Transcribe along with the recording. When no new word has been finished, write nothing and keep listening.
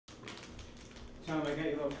Tom, I got your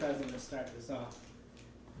little present to start this off.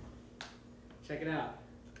 Check it out.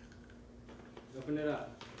 Open it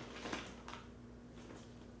up.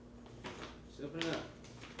 Just open it up.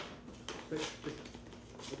 Just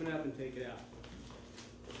open it up and take it out.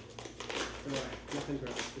 Don't worry, nothing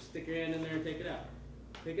gross. Just stick your hand in there and take it out.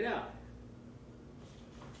 Take it out.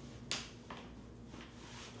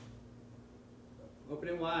 Open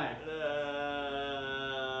it wide.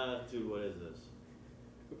 Dude, what is this?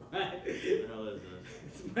 What? What the hell is this?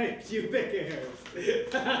 It's my pubic hairs.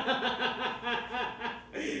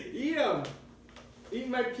 Eat them. Eat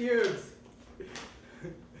my pubes.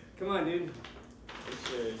 Come on, dude. Are you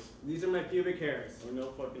serious? These are my pubic hairs. Or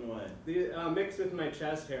no fucking way. These, mixed with my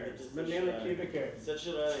chest hairs, but mainly pubic hairs. Get that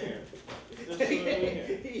shit out of here. Get that shit out of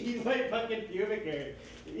here. Eat my fucking pubic hairs.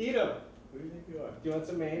 Eat them. Who do you think you are? Do you want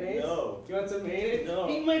some mayonnaise? No. Do you want some mayonnaise? No.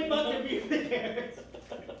 Eat my fucking pubic hairs.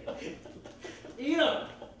 Eat them.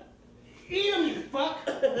 Eat them, you fuck.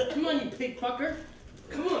 Come on, you pig fucker.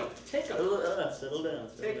 Come on, take them. Settle down.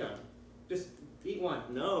 Take them. Just eat one.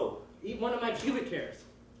 No. Eat one of my pubic hairs.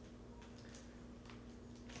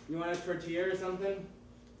 You want a tortilla or something?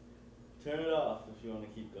 Turn it off if you want to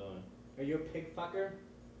keep going. Are you a pig fucker?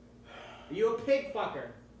 Are you a pig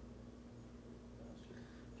fucker?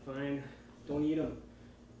 Fine. Don't eat them,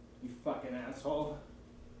 you fucking asshole.